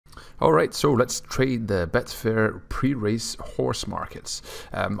Alright, so let's trade the Betfair pre-race horse markets.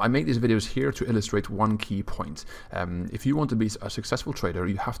 I make these videos here to illustrate one key point. If you want to be a successful trader,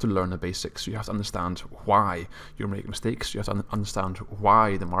 you have to learn the basics. You have to understand why you're making mistakes. You have to understand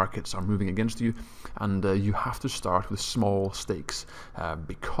why the markets are moving against you. And you have to start with small stakes.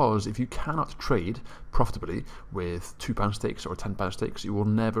 Because if you cannot trade profitably with £2 stakes or £10 stakes, you will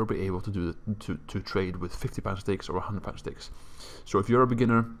never be able to trade with £50 stakes or £100 stakes. So if you're a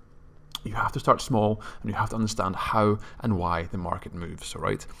beginner, you have to start small and you have to understand how and why the market moves, all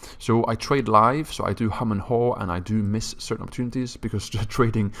right? So I trade live, so I do hum and haw, and I do miss certain opportunities because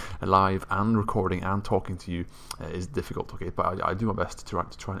trading live and recording and talking to you is difficult, okay? But I do my best to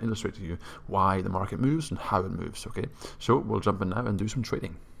try and illustrate to you why the market moves and how it moves, okay? So we'll jump in now and do some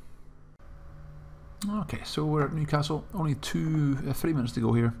trading. Okay, so we're at Newcastle, only 3 minutes to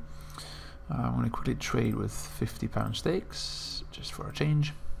go here. I'm going to quickly trade with £50 stakes, just for a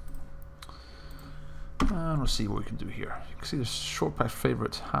change. And we'll see what we can do here. You can see the short price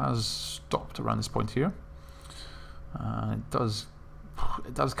favourite has stopped around this point here. It does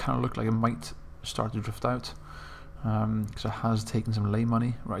kind of look like it might start to drift out, because it has taken some lay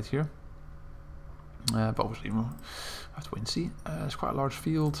money right here. But obviously we'll have to wait and see. It's quite a large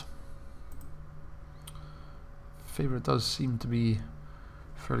field. Favourite does seem to be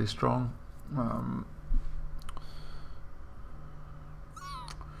fairly strong.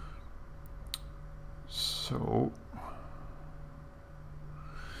 So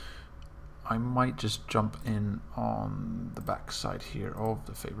I might just jump in on the back side here of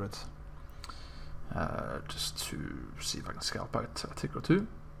the favourite, just to see if I can scalp out a tick or two.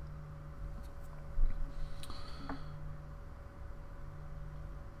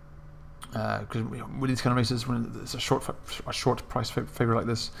 Because with these kind of races, when it's a short price favourite like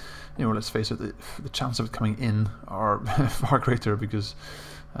this, you know, let's face it, the chance of it coming in are far greater because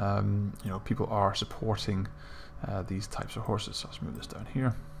you know, people are supporting these types of horses. So let's move this down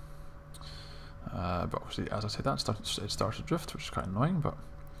here. But obviously, as I said, it started to drift, which is kind of annoying. But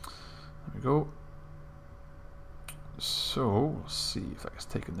there we go. So we'll see if that gets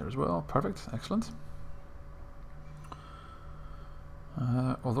taken there as well. Perfect, excellent.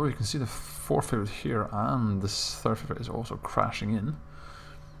 Although you can see the 4th favourite here and this 3rd favourite is also crashing in.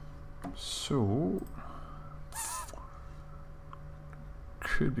 So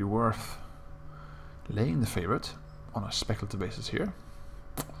could be worth laying the favourite on a speculative basis here,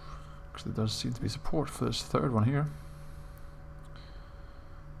 because there does seem to be support for this 3rd one here.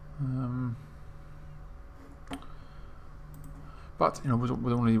 But you know,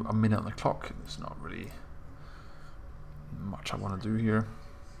 with only a minute on the clock, there's not really much I want to do here.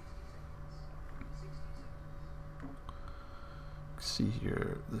 See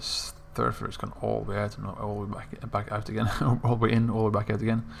here, this 3rd favourite's gone all the way out and all the way back out again, all the way in, all the way back out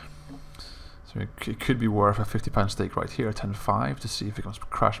again. So it could be worth a £50 stake right here at 10.5 to see if it comes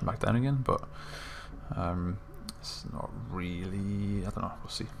crashing back down again, but it's not really, I don't know, we'll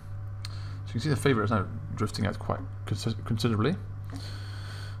see. So you can see the favourite is now drifting out quite considerably.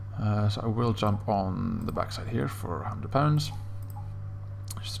 So I will jump on the backside here for £100,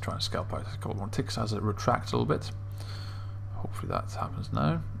 just to try and scalp out a couple more ticks as it retracts a little bit. Hopefully that happens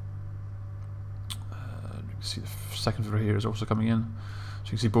now. You can see the 2nd favourite here is also coming in, so you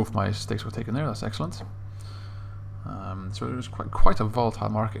can see both my stakes were taken there. That's excellent. So it was quite a volatile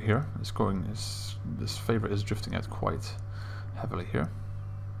market here. This favourite is drifting out quite heavily here.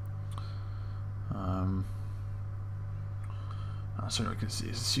 So you can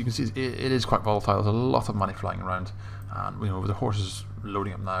see it is quite volatile. There's a lot of money flying around, and you know, with the horses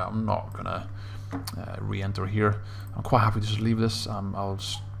loading up now, I'm not gonna re-enter here. I'm quite happy to just leave this. I'll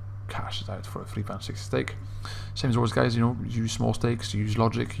just cash it out for a £3.60 stake. Same as always, guys. You know, use small stakes, use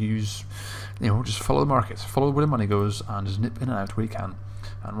logic, use, you know, just follow the market, follow where the money goes, and just nip in and out where you can.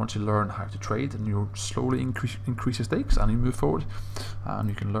 And once you learn how to trade, and you slowly increase your stakes, and you move forward, and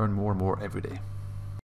you can learn more and more every day.